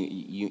interesting,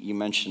 you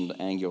mentioned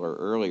Angular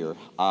earlier.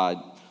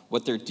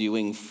 What they're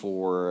doing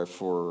for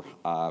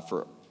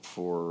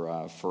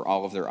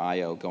all of their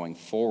I/O going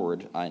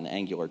forward in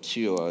Angular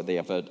 2, they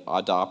have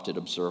adopted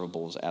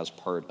observables as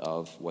part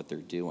of what they're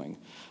doing.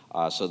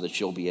 So that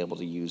you'll be able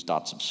to use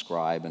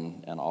 .subscribe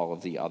and all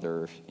of the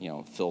other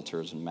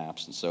filters and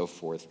maps and so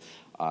forth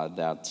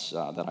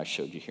that I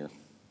showed you here.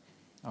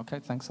 Okay,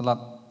 thanks a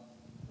lot.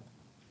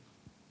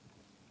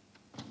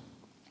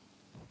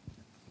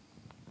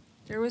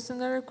 There was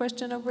another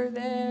question over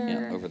there.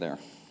 Yeah, over there.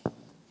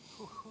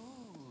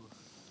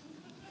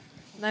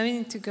 Now we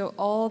need to go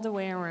all the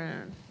way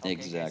around.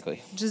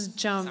 Exactly. Just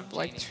jump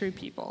like through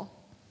people.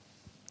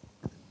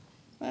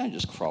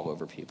 Just crawl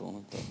over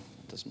people. It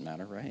doesn't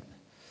matter, right?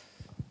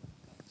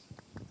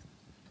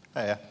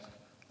 Hey,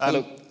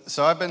 Hello.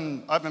 So I've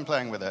been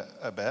playing with it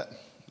a bit.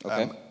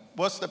 Okay.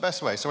 What's the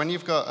best way? So when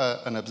you've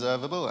got an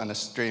observable and a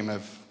stream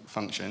of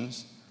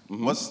functions,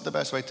 what's the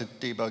best way to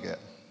debug it?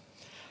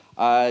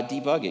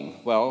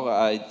 Debugging. Well,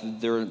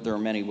 there are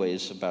many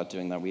ways about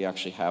doing that. We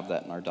actually have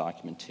that in our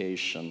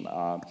documentation.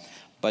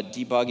 But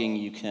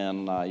debugging, you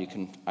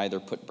can either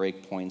put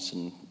breakpoints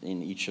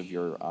in each of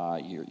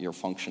your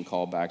function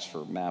callbacks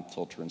for map,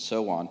 filter, and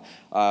so on.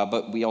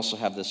 But we also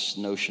have this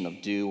notion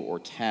of do or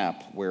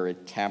tap, where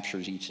it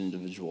captures each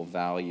individual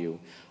value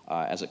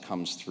as it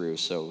comes through.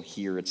 So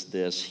here it's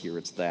this, here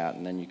it's that,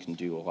 and then you can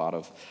do a lot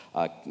of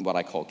what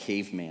I call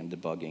caveman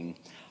debugging,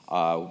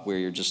 where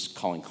you're just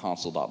calling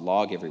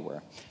console.log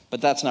everywhere.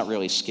 But that's not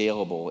really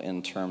scalable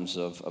in terms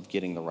of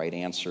getting the right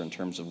answer in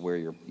terms of where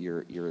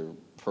your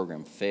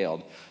program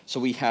failed. So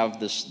we have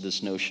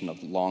this notion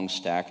of long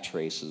stack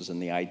traces,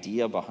 and the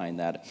idea behind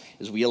that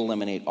is we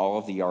eliminate all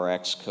of the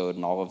RX code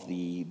and all of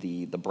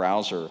the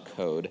browser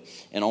code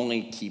and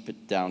only keep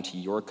it down to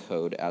your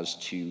code as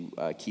to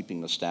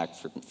keeping the stack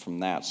from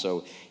that.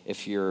 So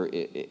if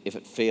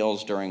it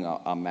fails during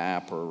a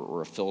map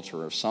or a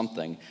filter or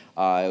something,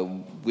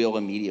 we'll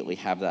immediately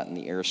have that in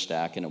the air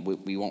stack, and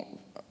we won't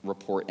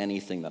report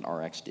anything that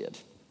RX did.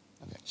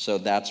 Okay. So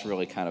that's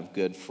really kind of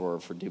good for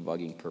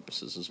debugging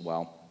purposes as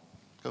well.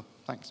 Cool,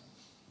 thanks.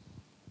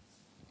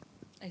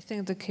 I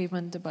think the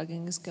caveman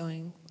debugging is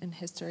going in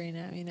history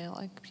now,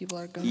 like people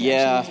are going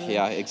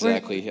Yeah,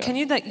 exactly. Can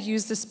you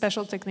use this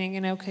special technique,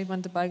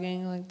 caveman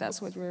debugging, like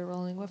that's what we're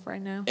rolling with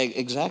right now?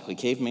 Exactly,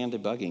 caveman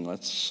debugging.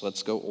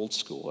 Let's go old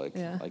school like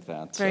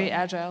that. Very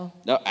agile.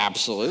 No,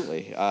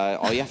 absolutely.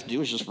 All you have to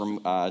do is just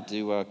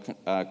do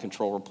a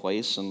control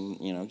replace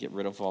and get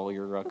rid of all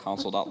your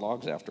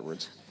console.logs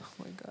afterwards.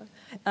 Oh my God.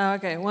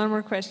 Okay, one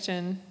more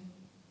question.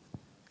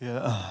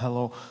 Yeah,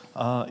 hello.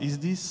 Is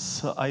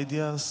these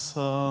ideas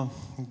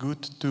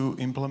good to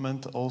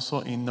implement also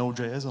in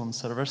Node.js on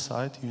server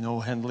side,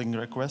 handling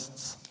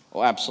requests?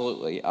 Oh,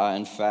 absolutely.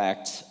 In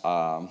fact,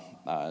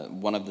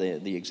 one of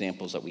the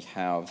examples that we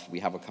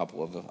have a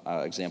couple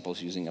of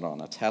examples using it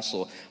on a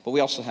Tesla, but we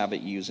also have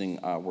it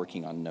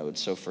working on Node.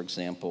 So, for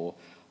example,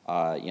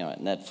 at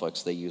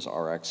Netflix, they use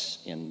RX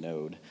in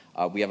Node.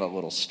 We have a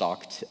little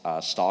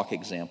stock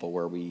example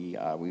where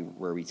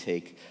we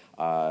take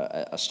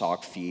a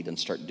stock feed and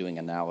start doing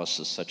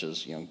analysis, such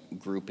as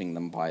grouping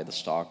them by the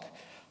stock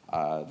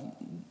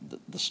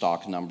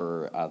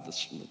number, the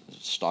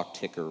stock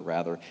ticker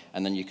rather,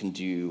 and then you can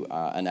do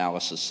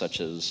analysis such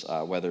as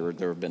whether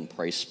there have been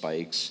price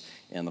spikes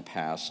in the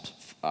past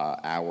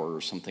hour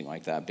or something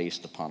like that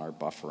based upon our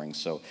buffering.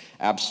 So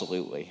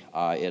absolutely,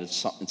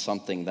 it's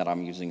something that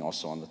I'm using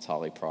also on the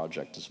Tali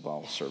project as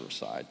well, server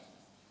side.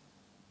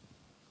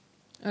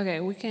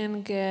 Okay, we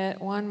can get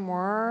one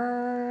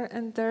more,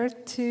 and there are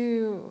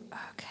two.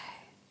 Okay.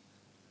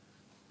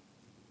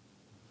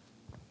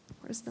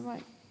 Where's the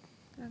mic?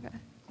 Okay.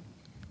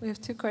 We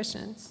have two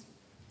questions.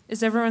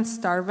 Is everyone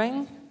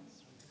starving?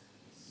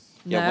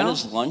 Yeah, No? when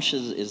is lunch?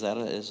 Is that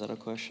a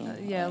question?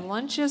 Yeah,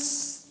 lunch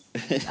is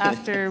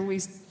after we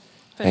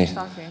finish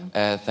talking.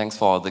 Thanks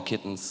for all the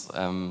kittens.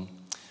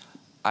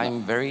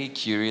 I'm very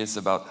curious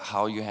about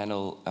how you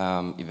handle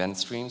event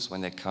streams when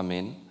they come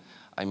in.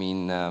 I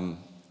mean,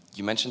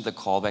 you mentioned the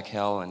callback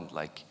hell and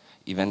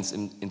events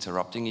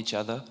interrupting each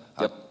other.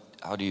 Yep.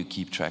 How do you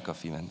keep track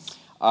of events?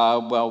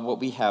 Well, what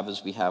we have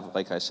is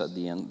like I said,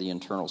 the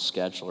internal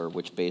scheduler,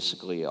 which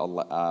basically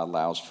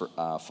allows for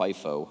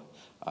FIFO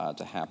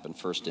to happen,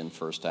 first in,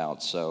 first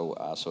out. So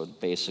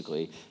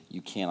basically,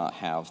 you cannot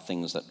have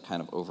things that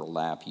kind of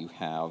overlap. You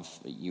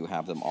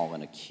have them all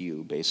in a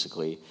queue,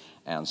 basically.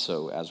 And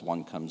so as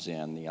one comes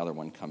in, the other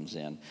one comes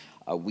in.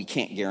 We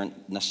can't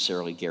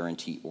necessarily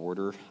guarantee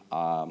order.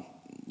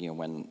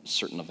 When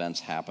certain events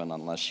happen,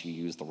 unless you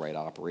use the right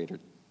operator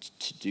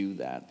to do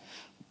that.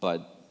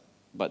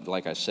 But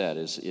like I said,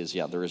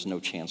 there is no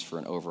chance for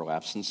an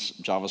overlap. Since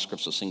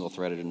JavaScript's a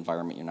single-threaded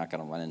environment, you're not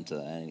going to run into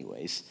that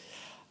anyways.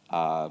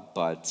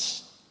 But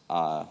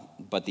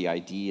the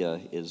idea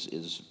is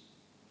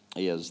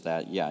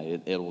that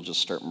it will just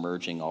start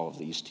merging all of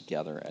these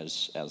together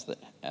as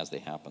they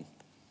happen.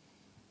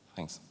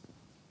 Thanks.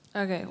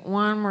 Okay,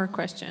 one more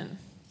question.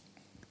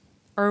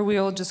 Or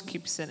we'll just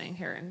keep sitting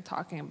here and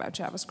talking about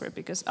JavaScript,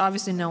 because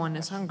obviously no one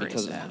is hungry.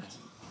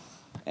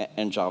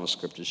 And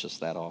JavaScript is just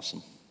that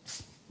awesome.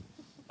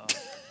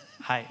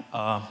 Hi,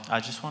 I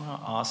just want to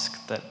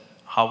ask that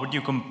how would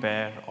you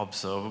compare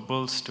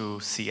observables to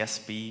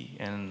CSP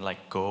in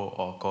Go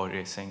or Core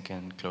Async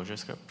and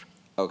ClojureScript?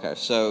 Okay,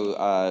 so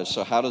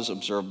how does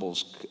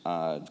observables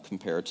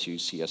compare to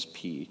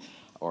CSP?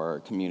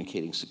 Or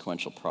communicating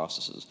sequential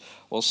processes?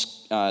 Well,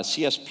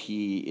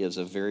 CSP is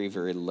a very,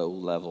 very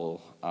low-level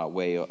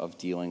way of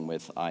dealing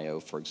with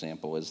I/O, for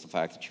example, is the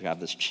fact that you have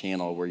this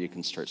channel where you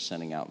can start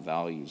sending out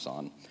values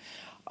on.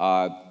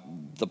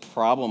 The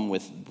problem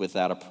with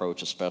that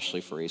approach,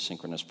 especially for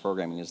asynchronous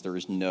programming, is there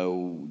is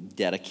no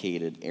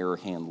dedicated error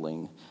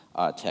handling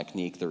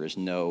technique. There is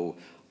no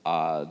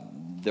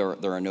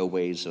there are no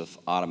ways of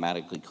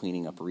automatically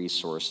cleaning up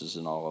resources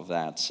and all of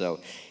that. So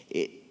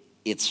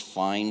it's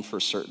fine for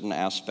certain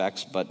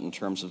aspects, but in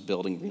terms of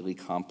building really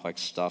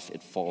complex stuff,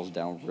 it falls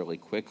down really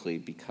quickly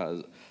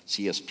because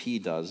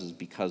CSP does, is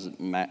because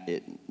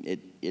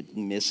it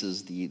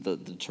misses the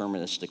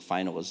deterministic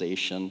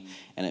finalization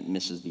and it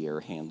misses the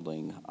error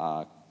handling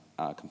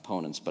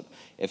components. But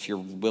if you're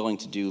willing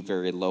to do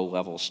very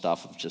low-level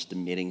stuff of just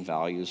emitting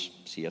values,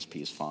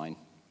 CSP is fine.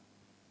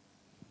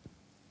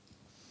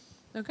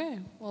 Okay,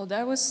 well,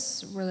 that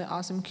was really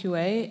awesome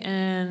QA,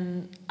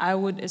 and I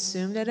would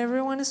assume that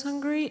everyone is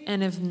hungry,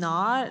 and if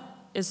not,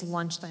 it's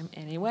lunchtime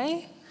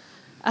anyway.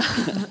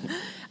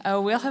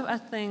 We'll have, I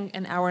think,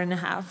 an hour and a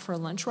half for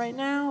lunch right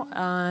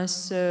now,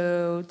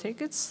 so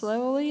take it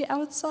slowly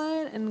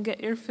outside and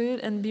get your food,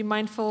 and be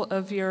mindful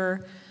of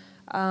your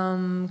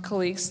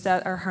colleagues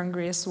that are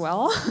hungry as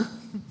well.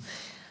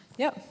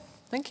 Yep,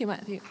 thank you,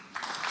 Matthew.